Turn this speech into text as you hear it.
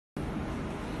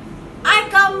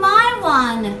about my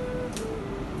one?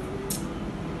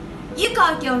 You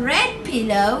got your red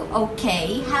pillow.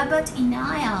 Okay. How about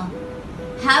Inaya?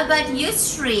 How about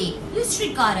Yusri?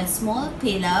 Yusri got a small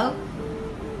pillow.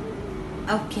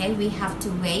 Okay, we have to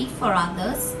wait for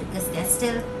others because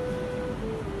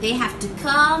they have to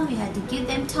come. We have to give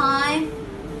them time.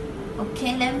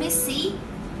 Okay, let me see.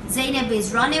 Zainab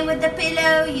is running with the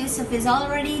pillow. Yusuf is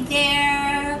already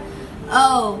there.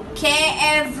 Okay,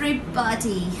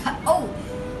 everybody. Oh,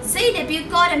 Zainab, you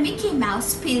got a Mickey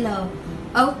Mouse pillow.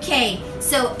 Okay,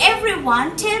 so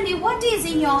everyone tell me what is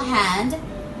in your hand.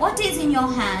 What is in your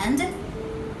hand?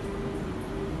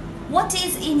 What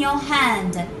is in your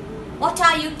hand? What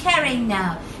are you carrying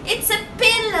now? It's a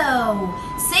pillow.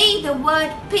 Say the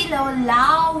word pillow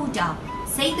louder.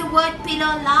 Say the word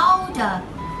pillow louder.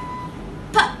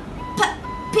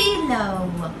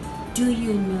 Pillow. Do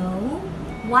you know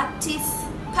what is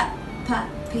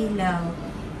pillow?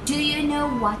 Do you know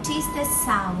what is the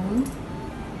sound?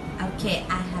 Okay,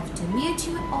 I have to mute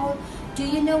you all. Do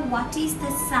you know what is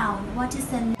the sound? What is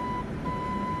the...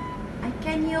 I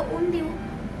can hear only...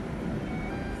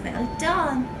 Well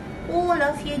done. All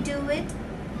of you do it.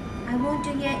 I want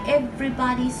to hear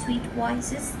everybody's sweet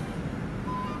voices.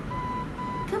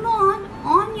 Come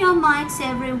on your mics,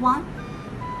 everyone.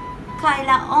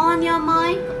 Kyla, on your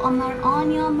mic. Omar,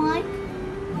 on your mic.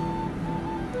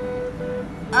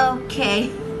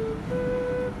 Okay.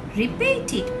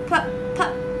 Repeat it.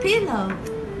 Pillow.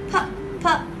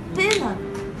 Pillow.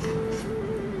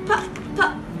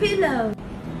 Pillow.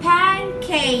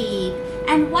 Pancake.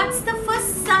 And what's the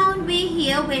first sound we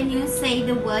hear when you say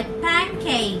the word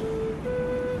pancake?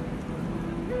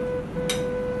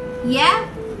 Yeah?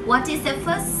 What is the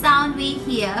first sound we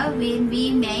hear when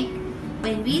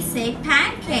we say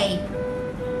pancake?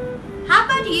 How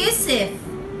about Yusuf?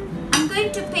 I'm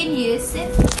going to pin Yusuf.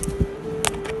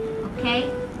 Okay?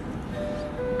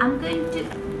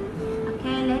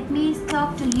 Okay, let me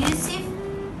talk to Yusuf.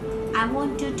 I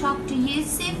want to talk to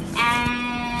Yusuf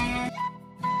and...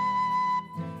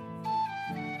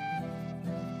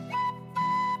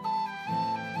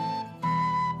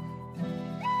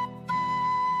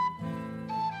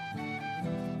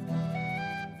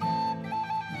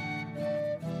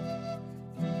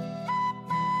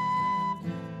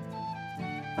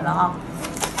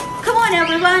 Come on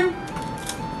everyone,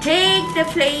 take the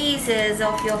places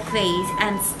of your face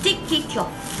and stick it your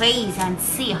face and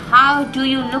see how do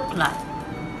you look like.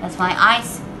 That's my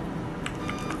eyes.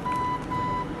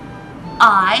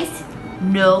 Eyes,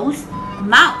 nose,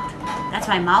 mouth. That's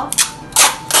my mouth.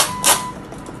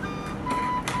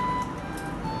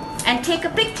 And take a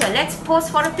picture. Let's pose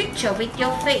for a picture with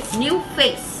your face, new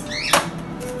face.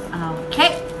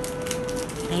 Okay,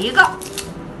 there you go.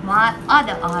 My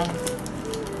other eye.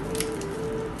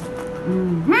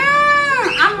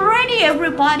 I'm ready,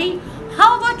 everybody.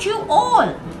 How about you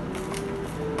all?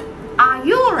 Are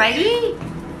you ready?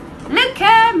 Look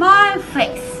at my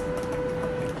face.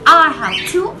 I have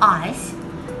two eyes,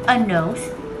 a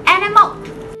nose, and a mouth.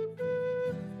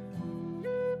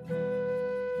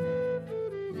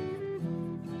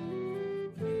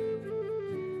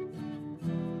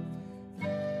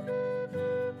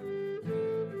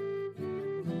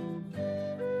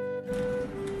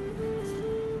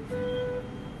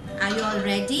 Are you all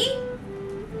ready?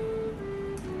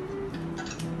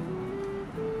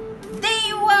 There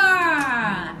you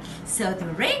are! So the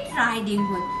Red Riding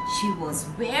Hood, she was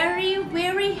very,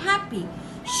 very happy.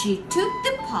 She took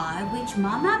the pie which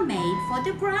Mama made for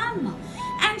the grandma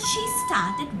and she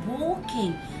started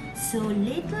walking. So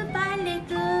little by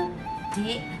little,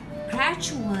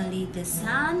 gradually the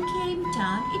sun came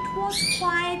down. It was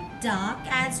quite dark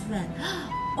as well.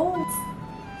 Oh!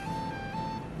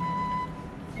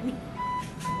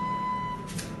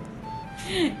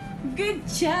 Good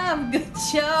job, good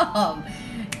job.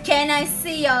 Can I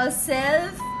see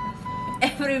yourself,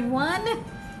 everyone?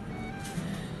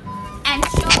 And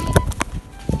show me.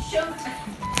 Good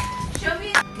job.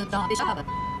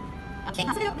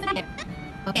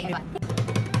 Okay, everyone.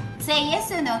 Say yes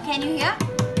or no. Can you hear?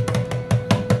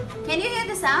 Can you hear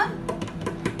the sound?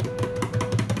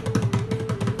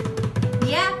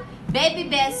 Yeah. Baby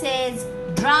Bear says,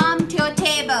 drum to your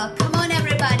table. Come on,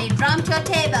 everybody. Drum to your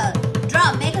table.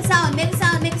 Drum, make a sound, make a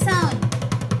sound, make a sound.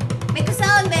 Make a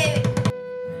sound, baby.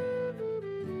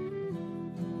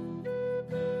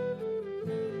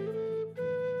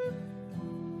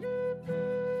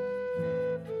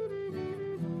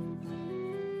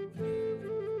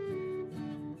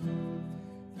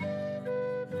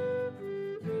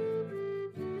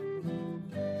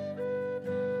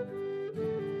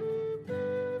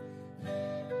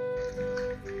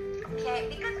 Okay,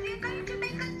 because we're going to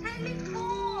make a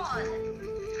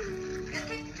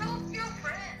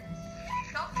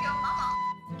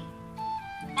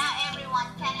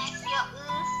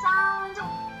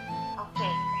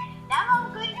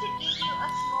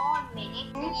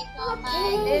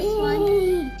this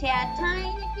one. Tear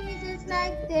tiny pieces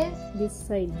like this. This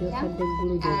side, the Yeah.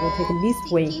 taken this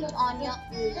way. Stick it on your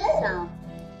ears now.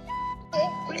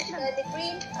 The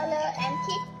green color and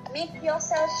make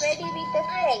yourself ready with the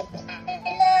paint.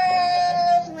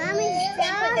 Mommy, You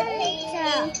can put the paint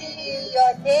into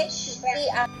your dish.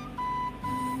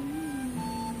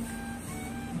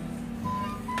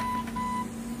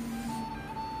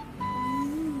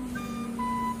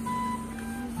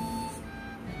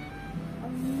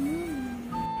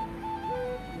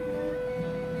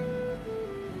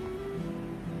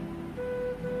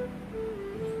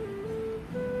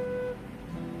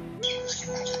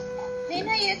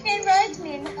 Nina, you can write,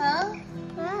 Nina.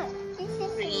 This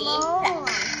is Green. small.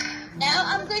 Now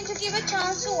I'm going to give a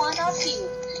chance to one of you.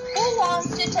 Who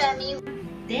wants to tell me?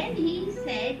 Then he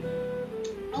said,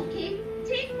 okay,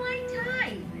 take my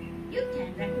tie. You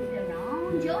can wrap it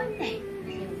around your neck.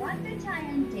 So what the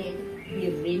giant did, he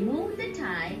removed the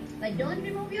tie, but don't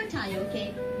remove your tie,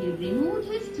 okay? He removed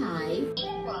his tie.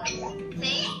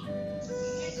 Say,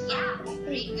 yeah,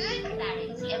 very good,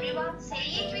 Clarence. Everyone say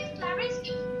it with Clarence.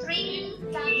 3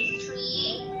 plus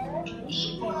 3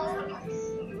 equals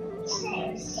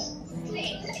 6.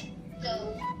 So,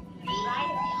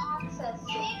 write the answer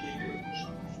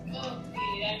 6.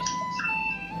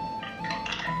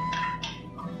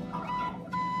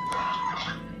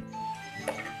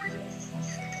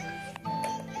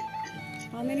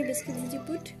 How many biscuits did you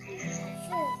put?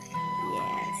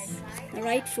 Yes. Now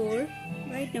write 4.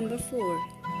 Write number 4.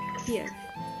 Here.